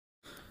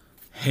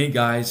Hey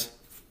guys,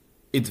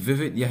 it's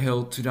Vivid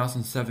Yahil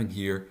 2007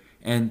 here,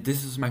 and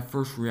this is my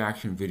first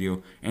reaction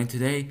video, and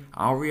today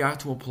I'll react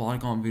to a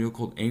Plotagon video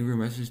called Angry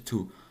Message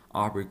to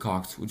Aubrey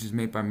Cox, which is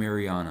made by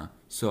Marianna.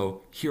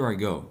 So here I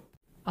go.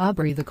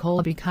 Aubrey the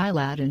Colby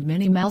Kylat and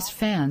Minnie Mouse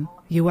fan,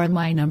 you are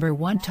my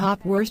 #1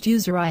 top worst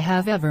user I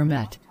have ever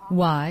met.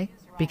 Why?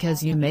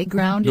 Because you make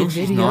grounded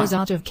videos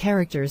out of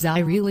characters I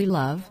really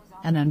love,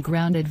 and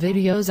ungrounded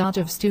videos out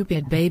of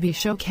stupid baby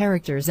show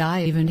characters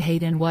I even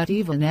hate and what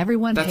even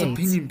everyone hates. That's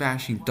opinion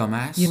bashing,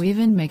 dumbass. You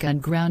even make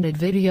ungrounded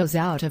videos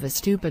out of a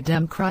stupid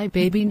dumb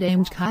crybaby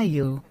named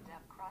Caillou.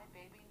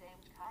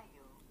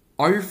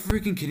 Are you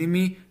freaking kidding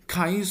me?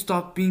 Caillou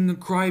stopped being a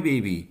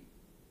crybaby.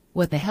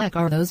 What the heck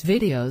are those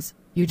videos?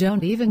 You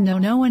don't even know.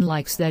 No one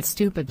likes that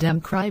stupid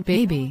dumb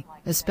crybaby,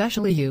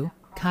 especially you.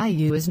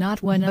 Caillou is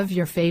not one of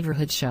your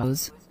favorite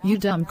shows, you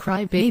dumb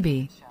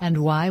crybaby. And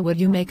why would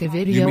you make a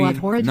video of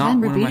horrid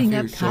Henry beating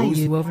up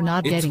Caillou over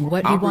not getting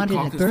what he wanted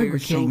at Burger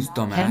King?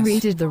 Henry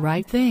did the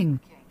right thing,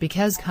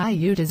 because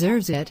Caillou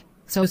deserves it,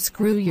 so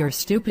screw your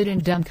stupid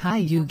and dumb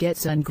Caillou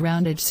gets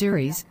ungrounded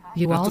series.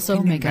 You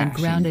also make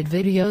ungrounded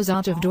videos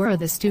out of Dora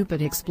the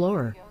Stupid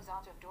Explorer.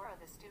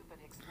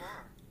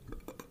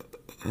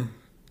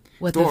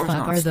 What the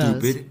fuck are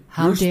those?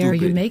 How dare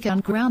you make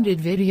ungrounded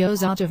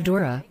videos out of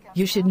Dora?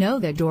 You should know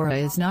that Dora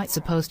is not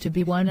supposed to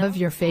be one of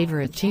your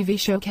favorite TV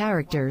show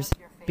characters,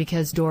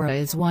 because Dora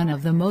is one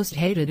of the most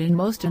hated and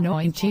most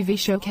annoying TV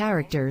show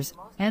characters.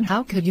 And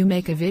how could you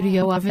make a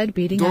video of Ed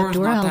beating up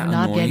Dora of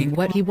not getting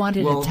what he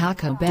wanted at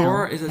Taco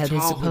Bell? Ed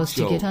is supposed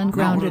to get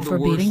ungrounded for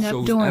beating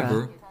up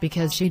Dora,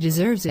 because she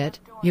deserves it.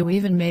 You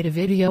even made a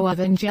video of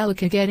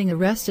Angelica getting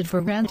arrested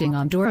for ranting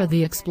on Dora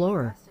the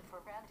Explorer.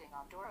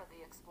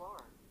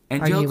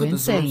 Are you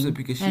insane?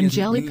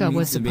 Angelica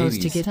was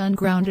supposed to get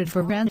ungrounded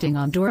for ranting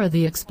on Dora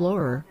the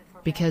Explorer,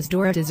 because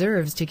Dora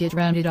deserves to get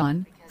rounded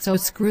on, so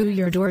screw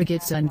your Dora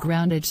Gets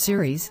Ungrounded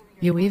series.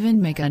 You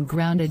even make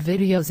ungrounded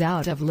videos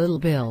out of Little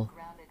Bill.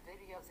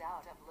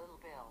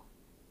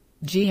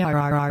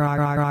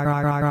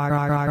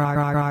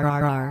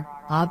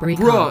 Aubrey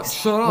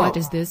Cox. What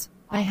is this?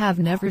 I have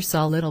never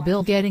saw Little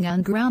Bill getting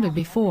ungrounded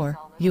before,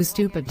 you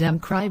stupid dumb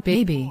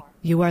crybaby.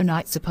 You are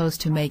not supposed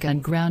to make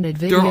ungrounded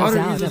videos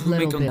out of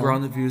Little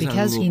Bill,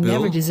 because he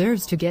never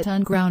deserves to get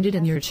ungrounded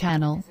in your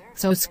channel,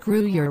 so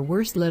screw your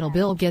worst Little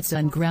Bill Gets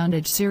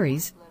Ungrounded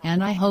series,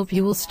 and I hope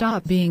you will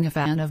stop being a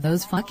fan of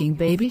those fucking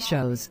baby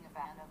shows.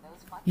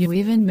 You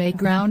even made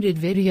grounded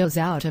videos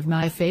out of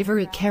my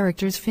favorite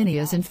characters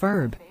Phineas and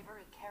Ferb.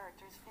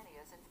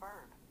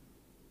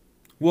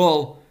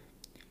 Well,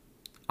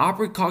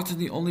 Aubrey Cox is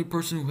the only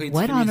person who hates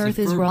What Phineas on earth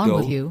and Ferb, is wrong though.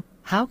 with you?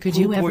 How could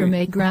you ever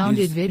make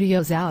grounded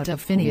videos out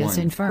of Phineas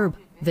and Ferb?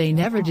 They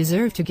never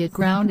deserve to get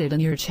grounded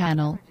on your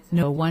channel.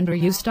 No wonder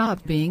you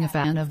stopped being a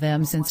fan of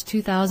them since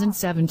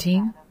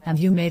 2017, and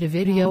you made a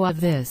video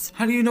of this.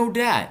 How do you know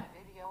that?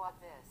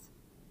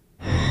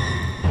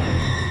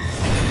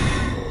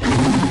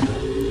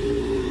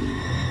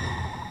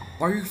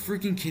 Are you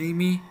freaking kidding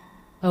me?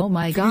 Oh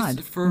my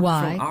god,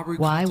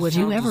 why would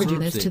you ever do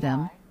this to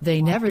them?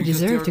 They never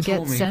deserve to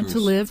get sent to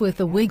live with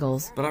the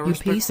Wiggles, you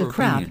piece of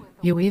crap.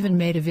 You even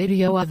made a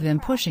video of them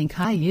pushing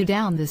Caillou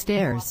down the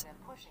stairs.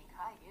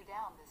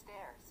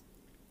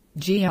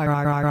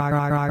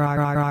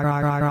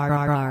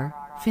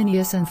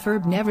 Phineas and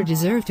Ferb never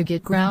deserve to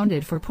get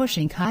grounded for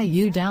pushing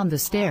Caillou down the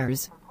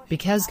stairs,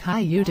 because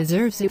Caillou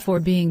deserves it for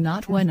being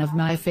not one of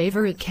my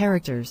favorite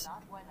characters.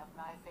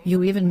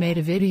 You even made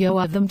a video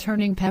of them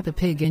turning Peppa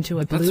Pig into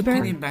a blueberry. That's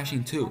opinion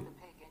bashing too.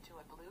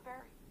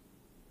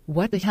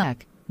 What the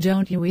heck?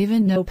 Don't you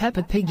even know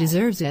Peppa Pig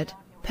deserves it?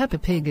 Peppa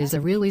Pig is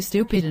a really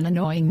stupid and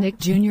annoying Nick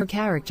Jr.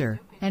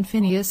 character, and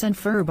Phineas and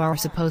Ferb are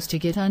supposed to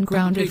get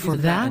ungrounded for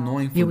that.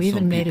 You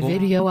even made a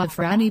video of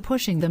Franny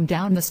pushing them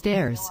down the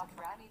stairs.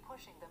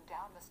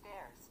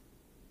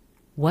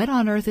 What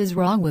on earth is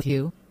wrong with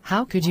you?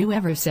 How could you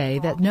ever say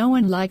that no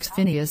one likes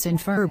Phineas and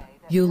Ferb?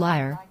 You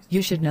liar.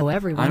 You should know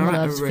everyone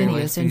loves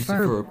Phineas and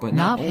Ferb, but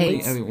not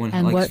hates.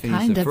 And what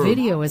kind of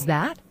video is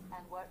that?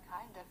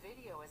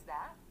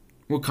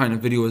 What kind of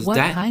video is that?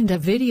 What kind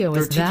of video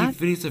is that?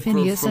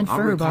 Phineas and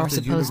Ferb are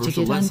supposed to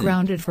get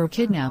ungrounded for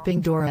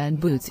kidnapping Dora and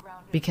Boots,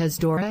 because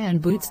Dora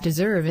and Boots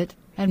deserve it,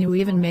 and you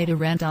even made a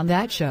rant on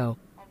that show.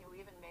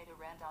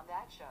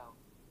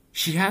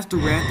 She has to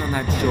rant on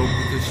that show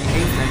because she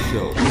hates that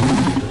show.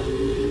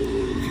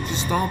 Could you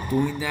stop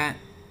doing that?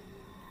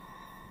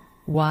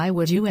 Why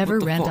would you ever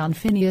rant on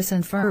Phineas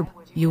and Ferb?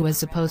 You was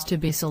supposed to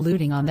be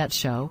saluting on that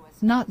show,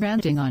 not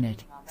ranting on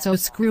it. So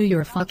screw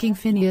your fucking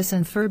Phineas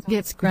and Ferb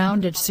Gets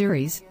Grounded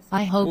series.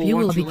 I hope you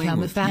will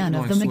become a fan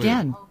of them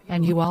again.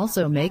 And you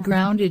also make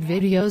grounded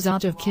videos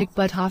out of Kick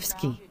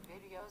Buttovsky.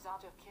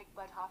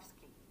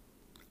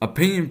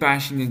 Opinion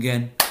bashing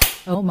again.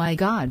 Oh my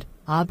god,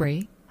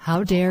 Aubrey,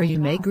 how dare you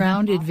make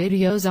grounded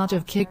videos out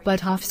of Kick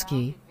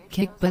Buttovsky?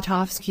 Kick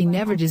Buttovsky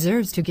never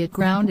deserves to get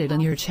grounded on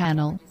your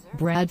channel.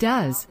 Brad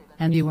does.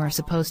 and you are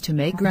supposed to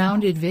make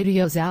grounded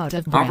videos out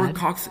of Brad,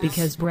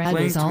 because Brad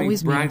is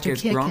always mean to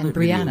Kick and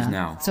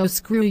Marianna, so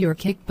screw your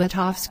Kick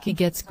Buttofsky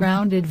gets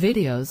grounded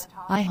videos.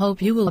 I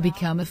hope you will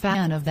become a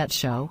fan of that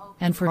show,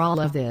 and for all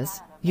of this,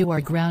 you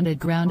are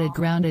grounded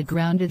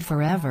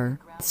forever,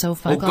 so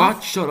fuck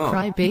off, shut up.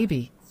 Cry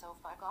baby.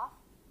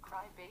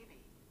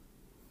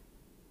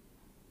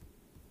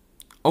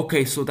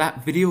 Okay, so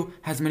that video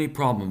has many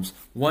problems.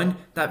 1,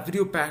 that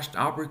video bashed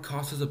Aubrey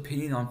Cox's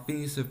opinion on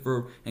Phineas and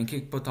Ferb and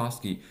Kick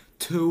Buttofsky.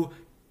 2,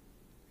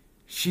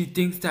 she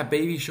thinks that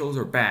baby shows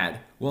are bad.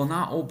 Well,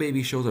 not all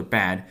baby shows are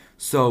bad.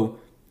 So,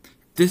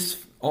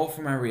 this all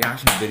for my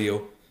reaction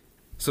video.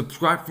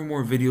 Subscribe for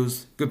more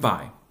videos.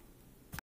 Goodbye.